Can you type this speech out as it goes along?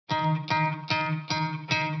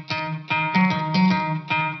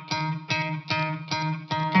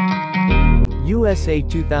USA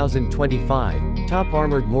 2025, Top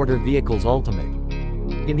Armored Mortar Vehicles Ultimate.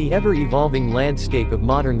 In the ever-evolving landscape of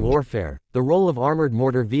modern warfare, the role of armored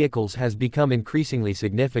mortar vehicles has become increasingly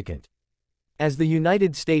significant. As the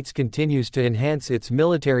United States continues to enhance its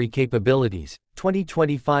military capabilities,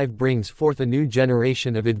 2025 brings forth a new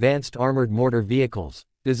generation of advanced armored mortar vehicles,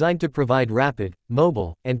 designed to provide rapid,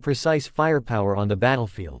 mobile, and precise firepower on the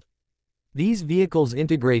battlefield. These vehicles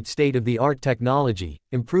integrate state-of-the-art technology,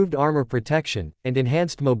 improved armor protection, and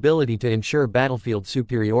enhanced mobility to ensure battlefield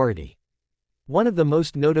superiority. One of the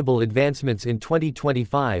most notable advancements in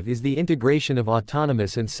 2025 is the integration of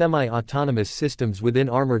autonomous and semi-autonomous systems within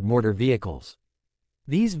armored mortar vehicles.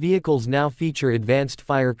 These vehicles now feature advanced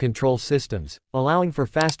fire control systems, allowing for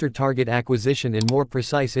faster target acquisition and more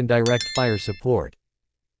precise indirect fire support.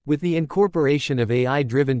 With the incorporation of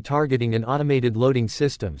AI-driven targeting and automated loading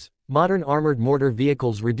systems, modern armored mortar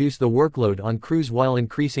vehicles reduce the workload on crews while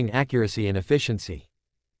increasing accuracy and efficiency.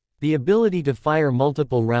 The ability to fire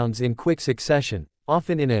multiple rounds in quick succession,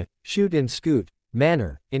 often in a shoot-and-scoot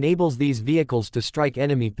manner, enables these vehicles to strike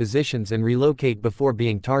enemy positions and relocate before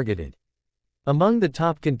being targeted. Among the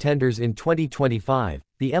top contenders in 2025,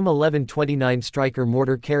 the M1129 Stryker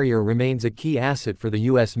mortar carrier remains a key asset for the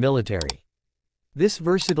U.S. military. This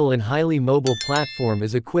versatile and highly mobile platform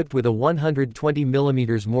is equipped with a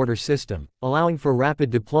 120mm mortar system, allowing for rapid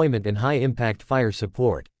deployment and high-impact fire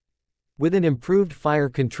support. With an improved fire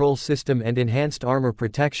control system and enhanced armor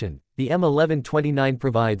protection, the M1129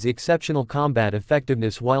 provides exceptional combat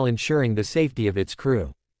effectiveness while ensuring the safety of its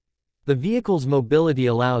crew. The vehicle's mobility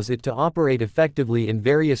allows it to operate effectively in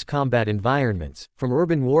various combat environments, from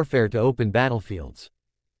urban warfare to open battlefields.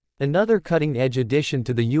 Another cutting-edge addition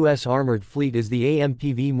to the U.S. armored fleet is the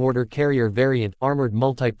AMPV mortar carrier variant armored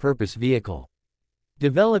multi-purpose vehicle.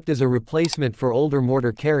 Developed as a replacement for older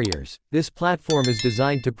mortar carriers, this platform is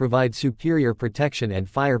designed to provide superior protection and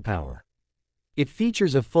firepower. It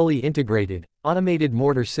features a fully integrated, automated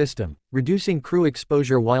mortar system, reducing crew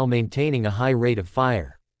exposure while maintaining a high rate of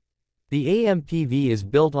fire. The AMPV is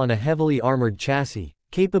built on a heavily armored chassis,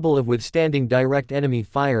 capable of withstanding direct enemy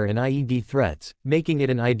fire and IED threats, making it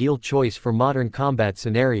an ideal choice for modern combat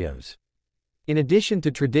scenarios. In addition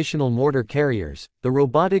to traditional mortar carriers, the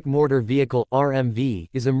robotic mortar vehicle (RMV)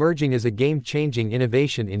 is emerging as a game-changing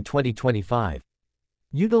innovation in 2025.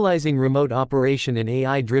 Utilizing remote operation and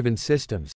AI-driven systems,